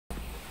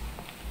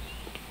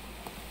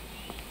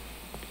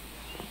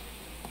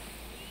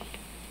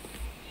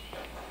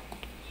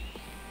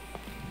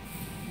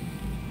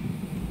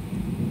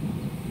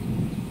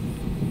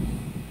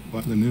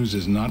what? The news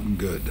is not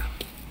good.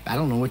 I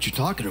don't know what you're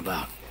talking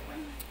about.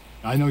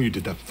 I know you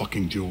did that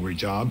fucking jewelry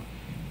job.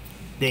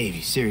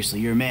 Davey,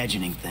 seriously, you're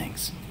imagining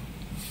things.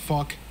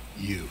 Fuck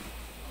you.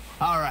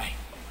 All right.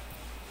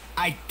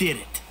 I did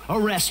it.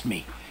 Arrest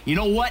me. You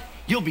know what?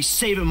 You'll be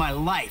saving my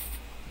life.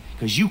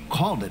 Because you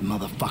called it,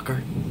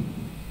 motherfucker.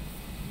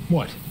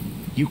 What?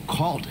 You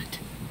called it.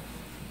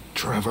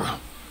 Trevor.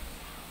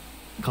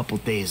 A couple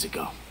days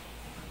ago.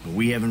 But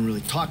we haven't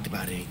really talked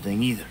about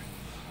anything either.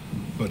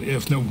 But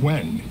if, no,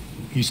 when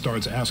he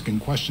starts asking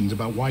questions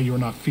about why you're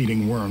not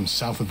feeding worms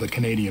south of the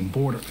Canadian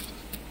border.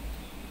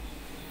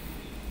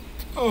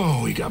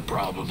 Oh, we got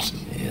problems.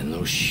 Yeah,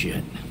 no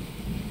shit.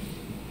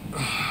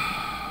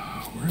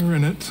 We're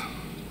in it.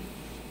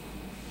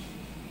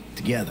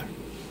 Together.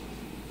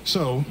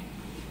 So,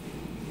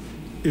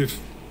 if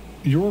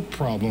your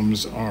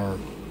problems are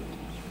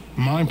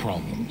my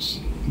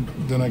problems,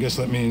 then I guess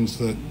that means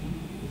that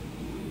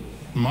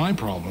my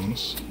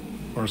problems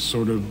are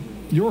sort of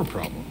your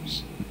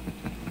problems.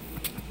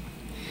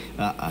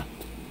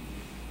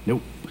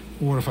 Nope.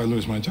 What if I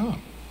lose my job?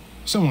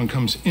 Someone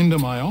comes into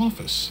my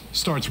office,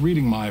 starts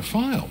reading my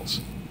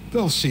files.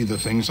 They'll see the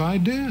things I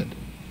did.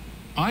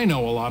 I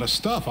know a lot of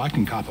stuff. I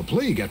can cop a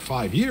plea, get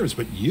 5 years,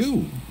 but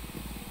you...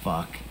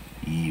 Fuck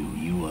you,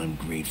 you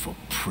ungrateful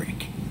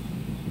prick.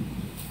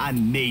 I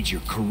made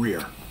your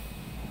career.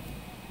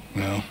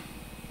 Well,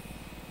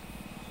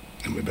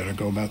 then we better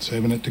go about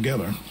saving it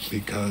together,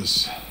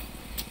 because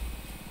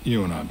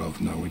you and I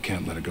both know we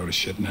can't let it go to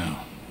shit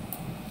now.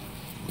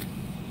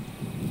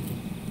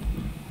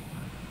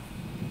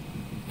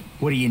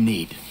 What do you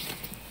need?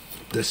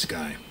 This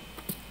guy,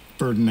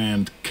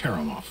 Ferdinand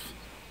Karamov.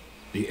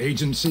 The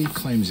agency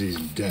claims he's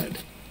dead.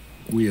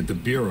 We at the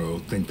Bureau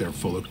think they're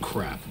full of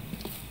crap.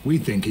 We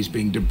think he's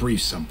being debriefed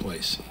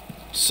someplace.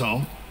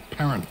 So?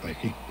 Apparently,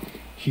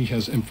 he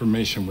has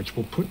information which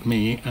will put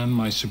me and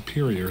my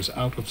superiors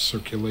out of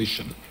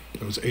circulation.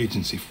 Those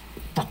agency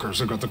fuckers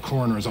have got the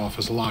coroner's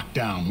office locked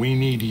down. We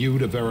need you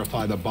to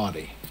verify the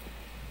body.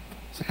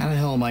 So how the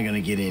hell am I gonna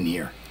get in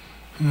here?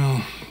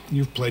 Well,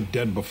 you've played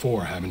dead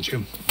before, haven't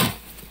you?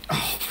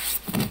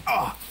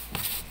 I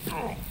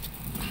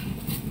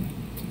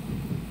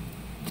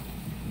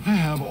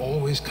have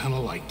always kind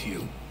of liked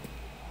you.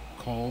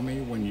 Call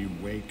me when you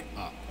wake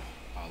up.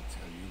 I'll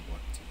tell you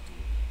what to do.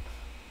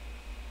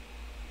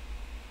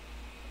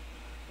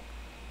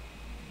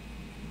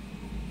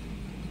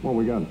 What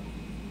we got?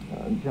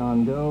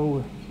 John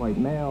Doe, white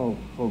male,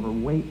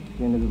 overweight,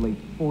 in his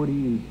late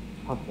 40s,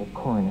 possible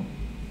coroner.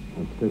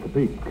 Let's take a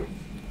peek.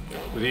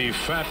 The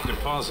fat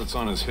deposits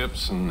on his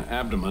hips and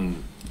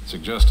abdomen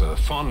suggest a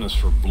fondness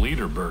for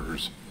bleeder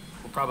burgers.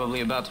 We're probably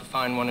about to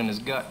find one in his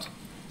gut,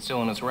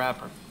 still in its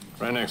wrapper.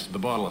 Right next to the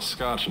bottle of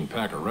scotch and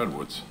pack of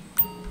redwoods.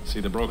 See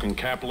the broken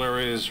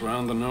capillaries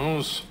around the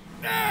nose?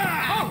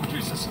 Oh,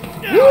 Jesus!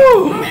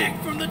 Woo!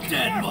 Back from the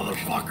dead,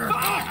 motherfucker!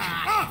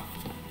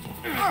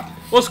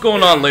 What's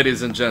going on,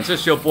 ladies and gents?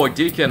 It's your boy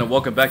Deacon, and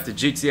welcome back to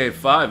GTA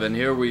 5. And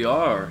here we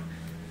are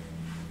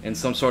in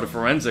some sort of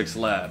forensics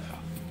lab,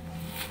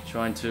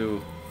 trying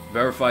to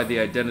verify the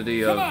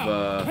identity of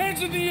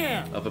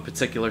a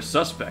particular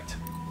suspect.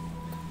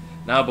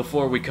 Now,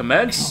 before we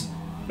commence,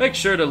 make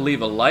sure to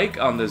leave a like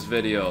on this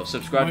video,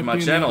 subscribe to my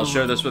channel,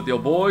 share this with your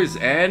boys,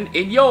 and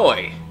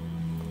enjoy!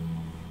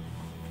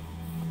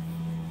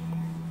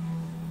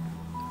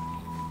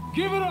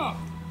 Give it up!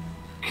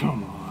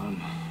 Come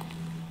on.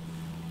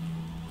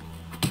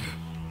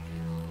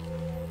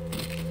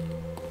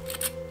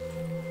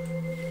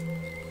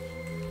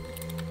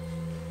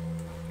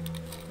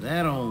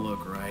 That don't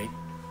look right.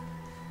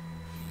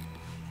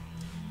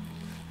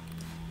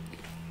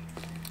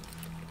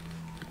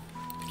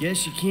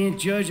 Guess you can't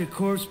judge a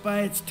corpse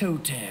by its toe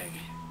tag.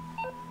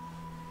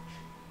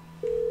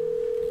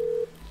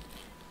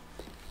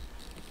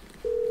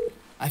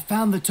 I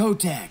found the toe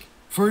tag.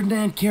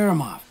 Ferdinand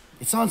Karamov.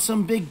 It's on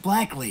some big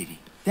black lady.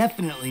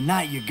 Definitely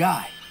not your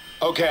guy.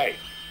 Okay.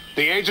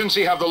 The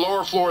agency have the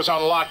lower floors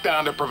on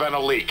lockdown to prevent a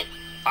leak.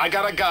 I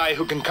got a guy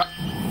who can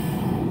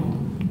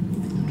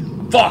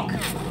Fuck!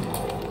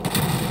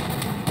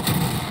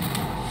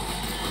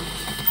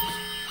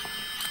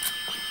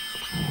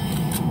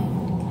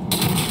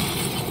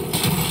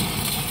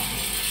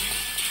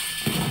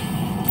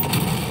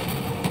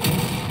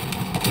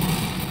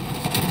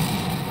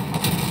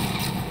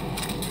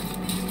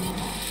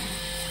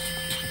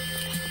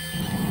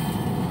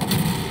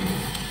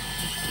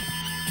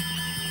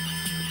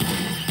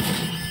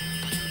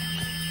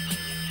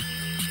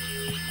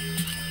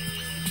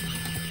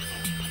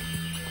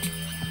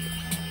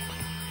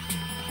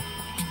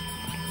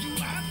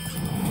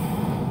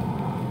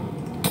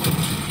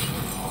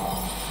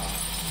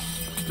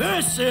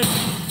 This is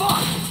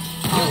fuck!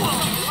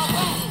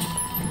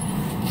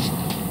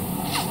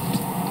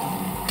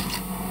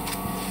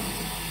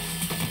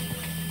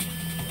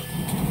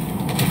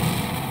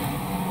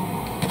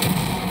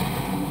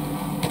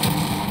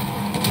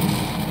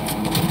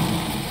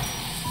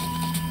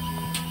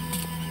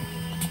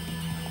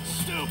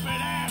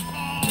 Stupid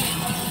asshole!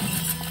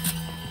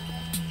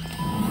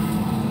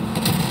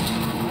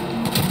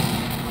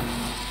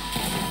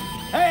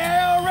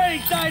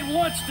 ain't died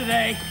once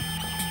today.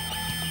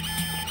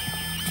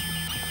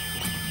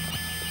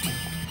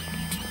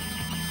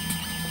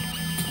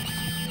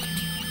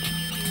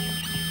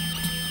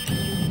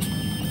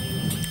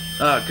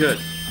 Ah, good.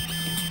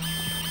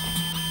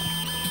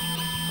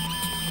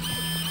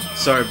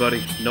 Sorry,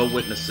 buddy. No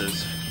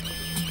witnesses.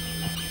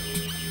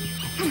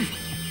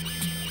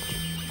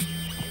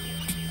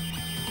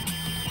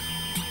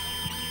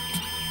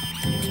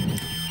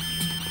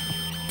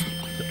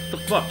 What the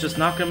fuck? Just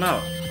knock him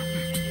out.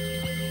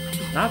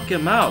 Knock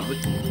him out.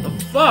 What the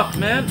fuck,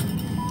 man?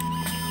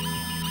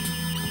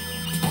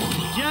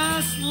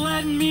 Just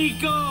let me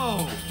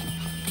go.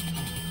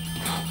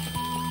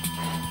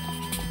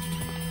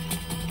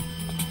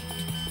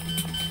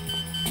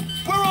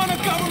 We're on a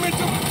government.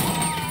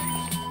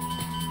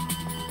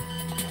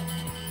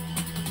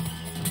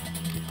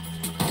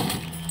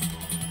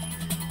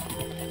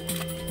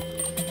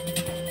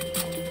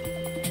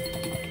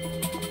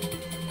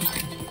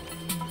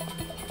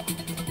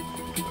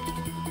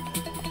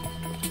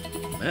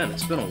 Man,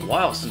 it's been a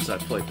while since I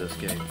played this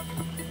game.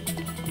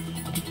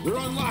 We're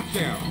on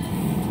lockdown.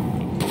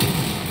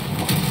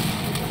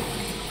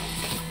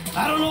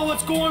 I don't know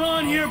what's going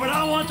on here, but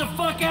I want the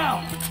fuck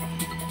out.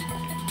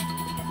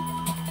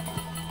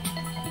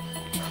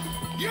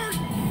 You're...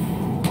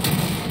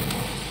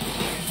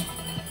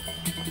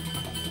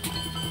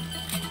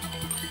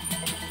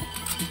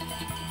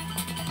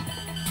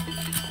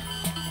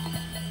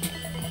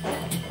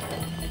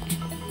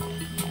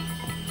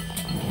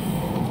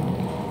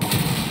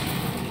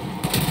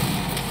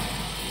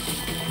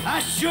 I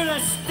should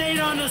have stayed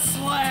on the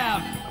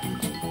slab.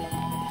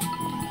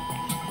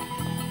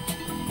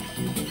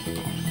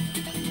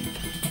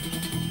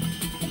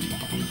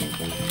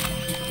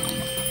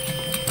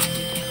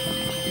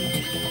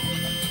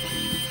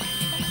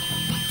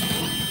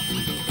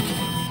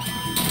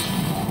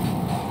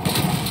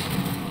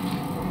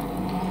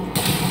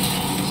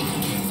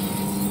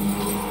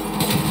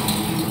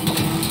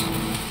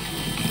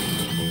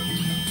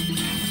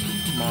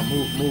 Come on,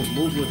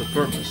 move with a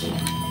purpose.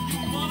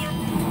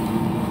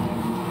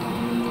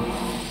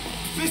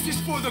 This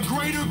is for the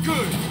greater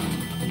good.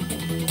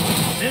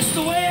 This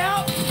the way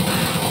out?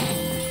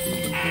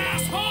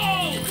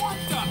 Asshole! What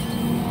the?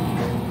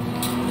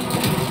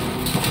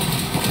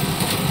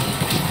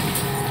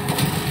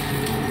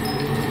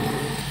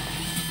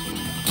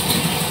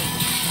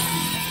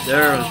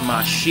 There's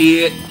my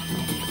shit.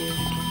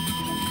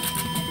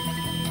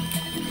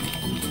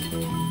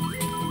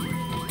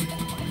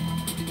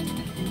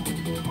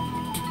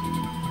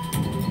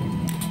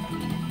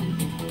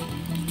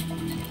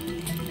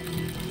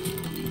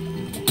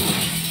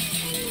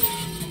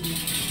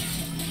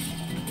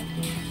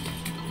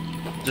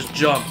 Just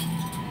jump.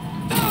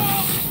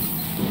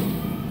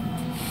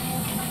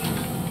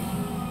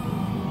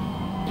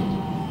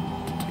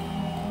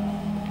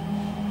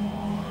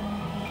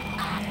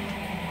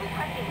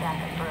 Requesting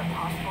backup for a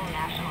possible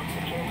national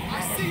security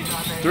threat at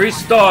Strawberry 3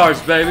 stars,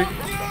 baby.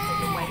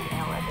 Suspected white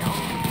male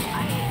adult.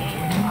 IAA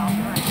with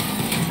authorized.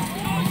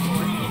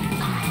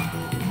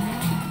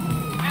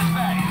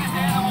 Dispatch, this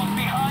animal's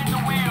behind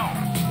the wheel.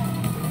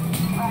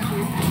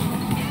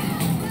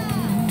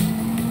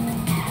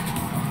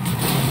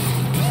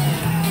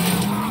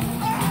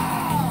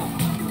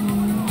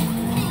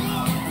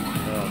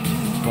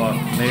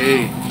 Fuck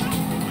me.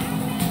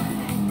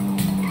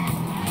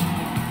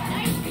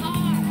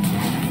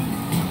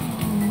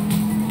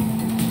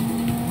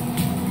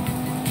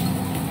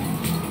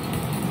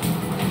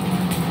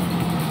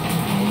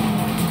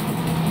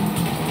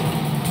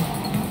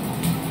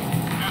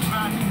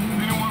 Dispatch,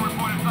 anyone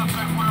reported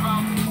suspect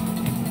whereabouts?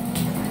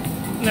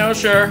 No,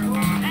 sure.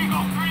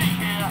 Eagle 3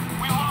 here.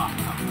 We lost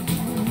him.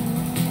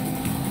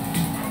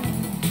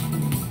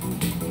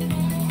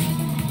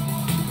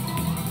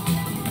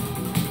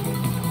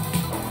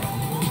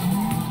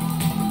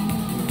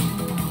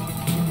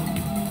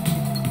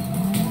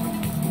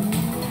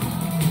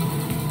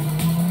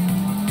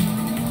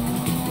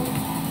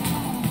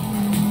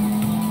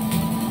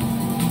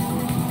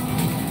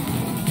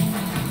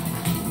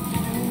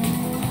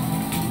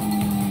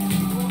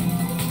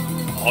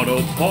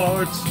 Auto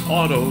Parts,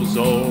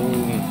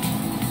 AutoZone.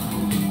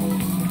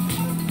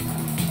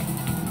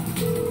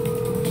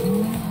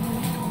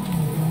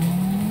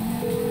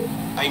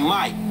 Hey,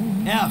 Mike.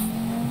 F.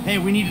 Hey,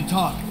 we need to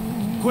talk.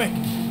 Quick.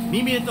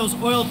 Meet me at those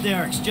oil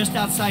derricks just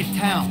outside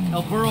town,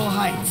 El Burro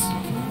Heights.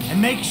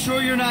 And make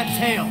sure you're not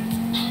tailed.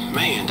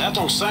 Man, that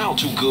don't sound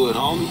too good,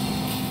 homie.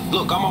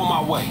 Look, I'm on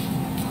my way.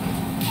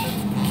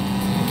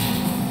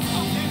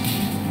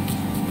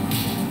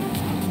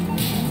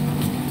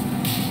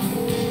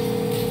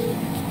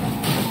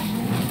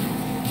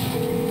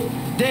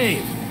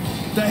 Dave,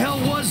 the hell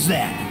was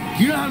that?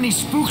 You know how many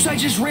spooks I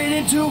just ran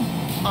into?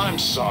 I'm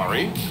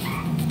sorry.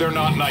 They're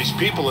not nice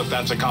people if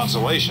that's a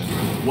consolation.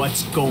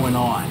 What's going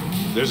on?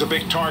 There's a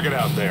big target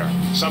out there.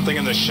 Something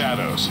in the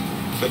shadows.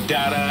 The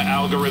data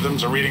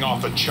algorithms are reading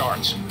off the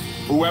charts.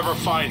 Whoever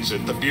finds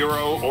it, the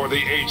Bureau or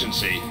the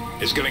agency,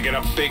 is gonna get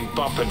a big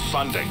bump in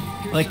funding.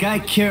 Like I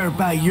care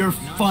about your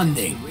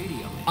funding.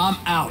 I'm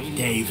out,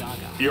 Dave.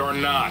 You're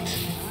not.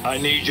 I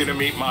need you to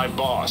meet my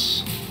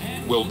boss.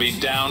 We'll be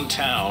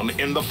downtown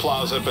in the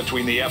plaza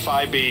between the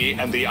FIB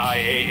and the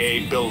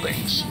IAA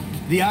buildings.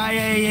 The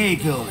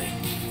IAA building.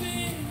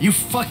 You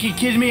fucking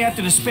kidding me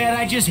after the spat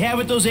I just had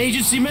with those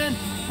agency men?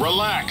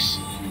 Relax.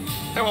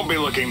 They won't be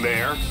looking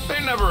there. They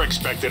never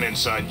expect an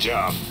inside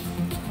job.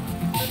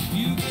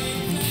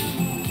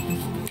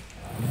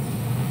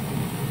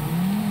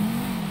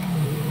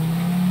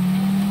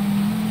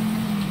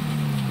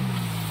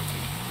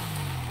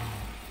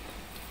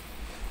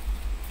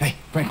 Hey,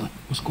 Franklin.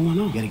 What's going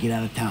on? You gotta get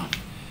out of town.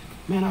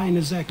 Man, I ain't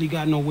exactly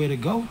got nowhere to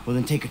go. Well,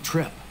 then take a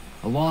trip.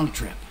 A long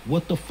trip.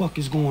 What the fuck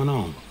is going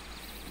on?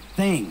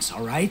 Things,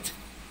 all right?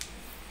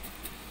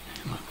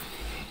 Look,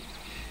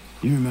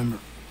 you remember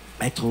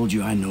I told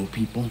you I know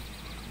people,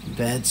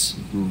 vets,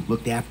 who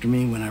looked after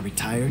me when I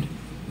retired?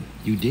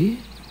 You did?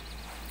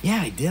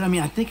 Yeah, I did.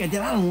 I think I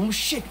did. I don't know.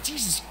 Shit,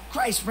 Jesus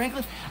Christ,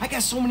 Franklin. I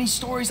got so many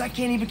stories I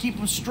can't even keep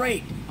them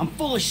straight. I'm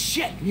full of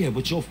shit. Yeah,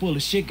 but your full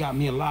of shit got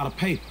me a lot of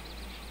paper.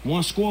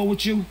 One score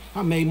with you,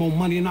 I made more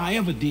money than I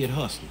ever did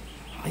hustling.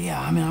 Oh,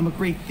 yeah, I'm a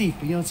great thief,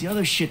 but it's the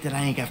other shit that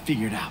I ain't got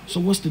figured out. So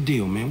what's the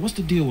deal, man? What's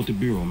the deal with the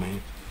Bureau,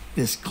 man?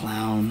 This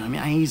clown,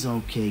 he's an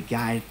okay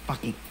guy,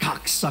 fucking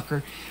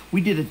cocksucker.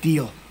 We did a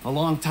deal a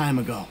long time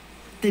ago.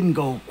 Didn't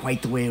go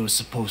quite the way it was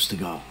supposed to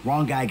go.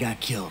 Wrong guy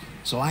got killed.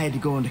 So I had to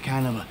go into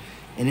kind of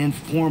an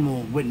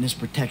informal witness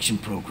protection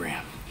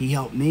program. He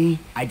helped me,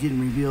 I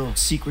didn't reveal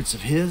secrets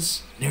of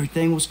his, and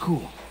everything was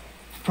cool.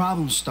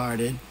 Problem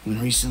started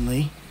when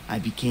recently I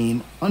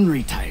became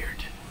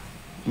unretired.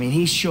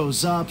 He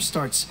shows up,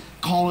 starts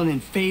calling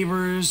in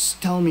favors,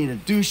 telling me to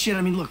do shit.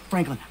 Look,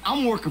 Franklin,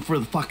 I'm working for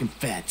the fucking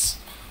feds.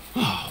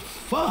 Oh,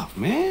 fuck,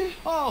 man.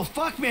 Oh,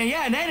 fuck, man,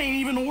 yeah, and that ain't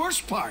even the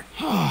worst part.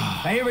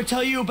 I ever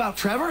tell you about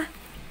Trevor?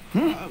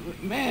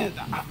 Man,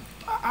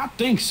 I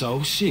think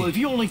so, shit. Well, if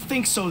you only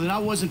think so, then I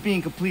wasn't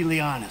being completely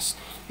honest.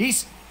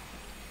 He's,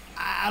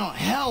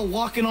 hell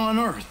walking on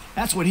earth.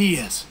 That's what he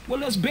is. Well,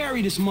 let's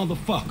bury this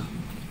motherfucker.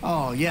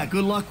 Oh, yeah,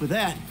 good luck with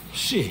that.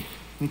 Shit.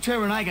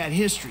 Trevor and I got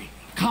history.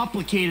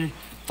 Complicated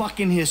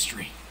fucking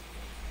history.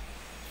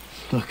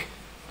 Look,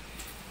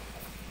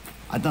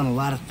 I've done a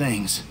lot of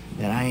things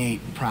that I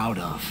ain't proud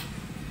of.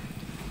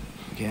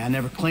 Okay, I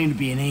never claimed to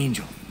be an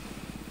angel.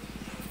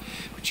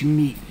 But you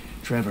meet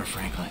Trevor,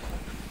 Franklin,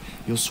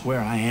 you'll swear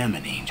I am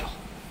an angel.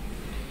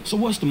 So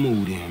what's the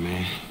mood then,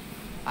 man?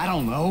 I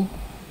don't know.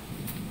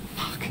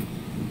 Fuck.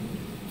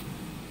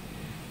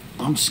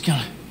 I'm just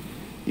gonna,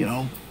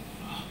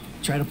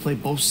 try to play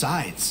both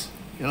sides.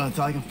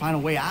 Until I can find a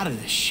way out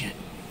of this shit.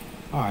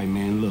 All right,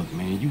 man, look,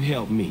 man, you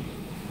help me.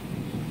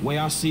 The way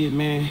I see it,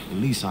 man, the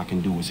least I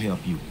can do is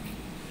help you.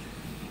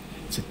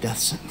 It's a death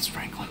sentence,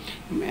 Franklin.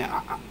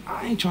 Man,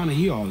 I ain't trying to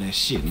hear all that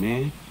shit,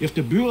 man. If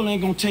the Bureau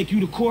ain't gonna take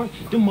you to court,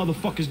 them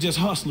motherfuckers just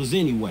hustlers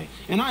anyway.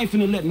 And I ain't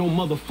finna let no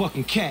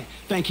motherfucking cat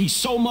think he's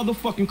so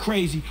motherfucking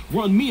crazy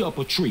run me up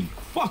a tree.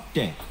 Fuck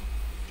that.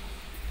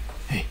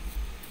 Hey,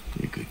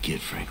 you're a good kid,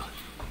 Franklin.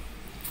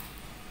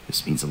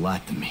 This means a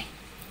lot to me.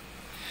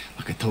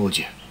 Like I told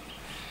you,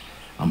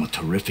 I'm a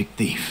terrific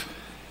thief.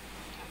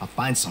 I'll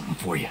find something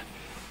for you.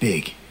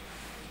 Big.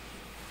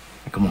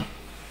 Now, come on.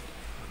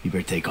 You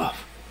better take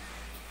off.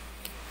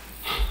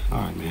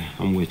 All right, man.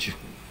 I'm with you.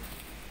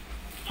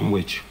 I'm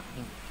with you.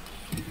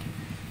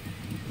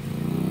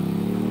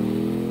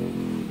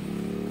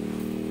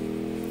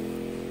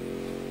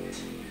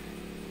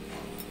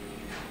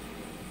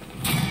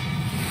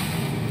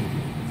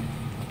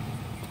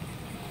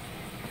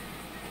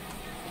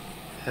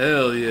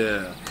 Hell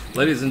yeah.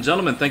 Ladies and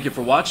gentlemen, thank you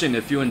for watching.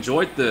 If you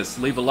enjoyed this,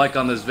 leave a like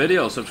on this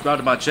video, subscribe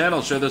to my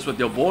channel, share this with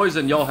your boys,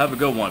 and y'all have a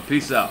good one.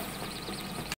 Peace out.